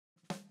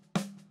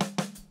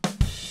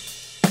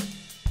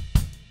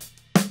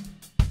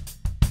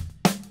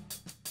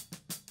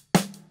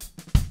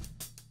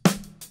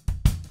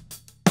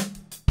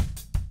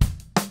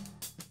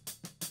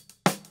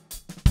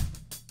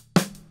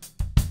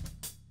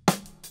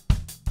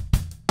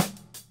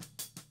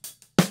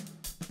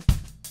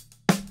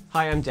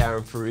Hi, I'm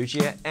Darryn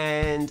Farrugia,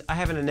 and I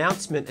have an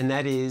announcement, and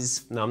that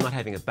is, no, I'm not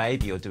having a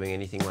baby or doing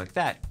anything like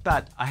that,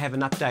 but I have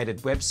an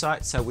updated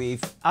website. So we've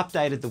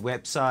updated the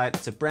website.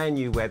 It's a brand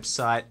new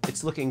website.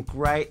 It's looking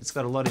great. It's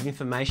got a lot of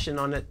information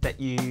on it that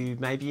you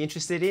may be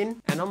interested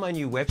in. And on my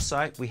new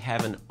website, we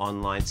have an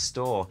online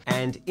store.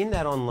 And in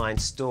that online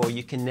store,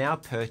 you can now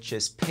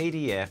purchase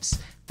PDFs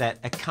that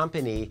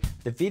accompany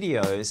the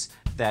videos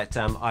that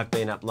I've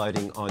been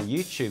uploading on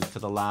YouTube for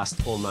the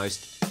last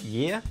almost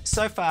year.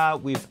 So far,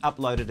 we've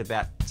uploaded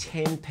about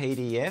 10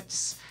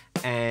 PDFs,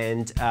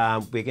 and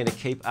we're going to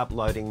keep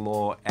uploading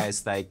more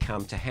as they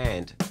come to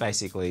hand,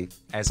 basically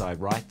as I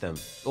write them.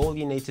 All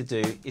you need to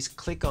do is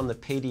click on the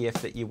PDF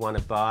that you want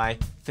to buy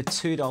for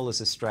 $2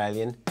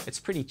 Australian. It's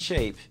pretty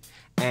cheap.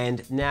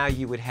 And now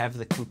you would have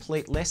the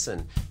complete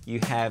lesson. You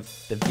have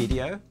the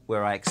video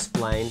where I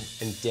explain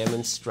and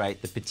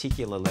demonstrate the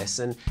particular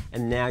lesson,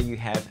 and now you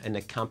have an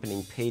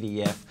accompanying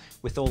PDF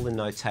with all the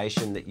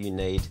notation that you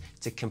need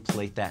to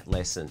complete that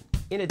lesson.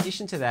 In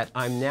addition to that,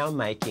 I'm now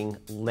making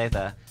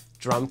leather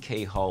drum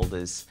key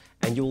holders,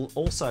 and you'll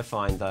also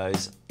find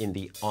those in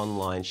the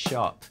online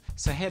shop.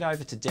 So head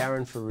over to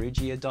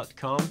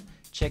darrynfarrugia.com,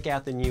 check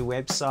out the new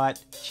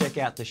website, check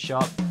out the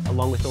shop,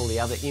 along with all the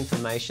other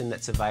information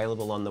that's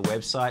available on the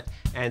website,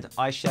 and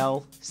I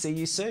shall see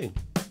you soon.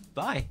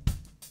 Bye.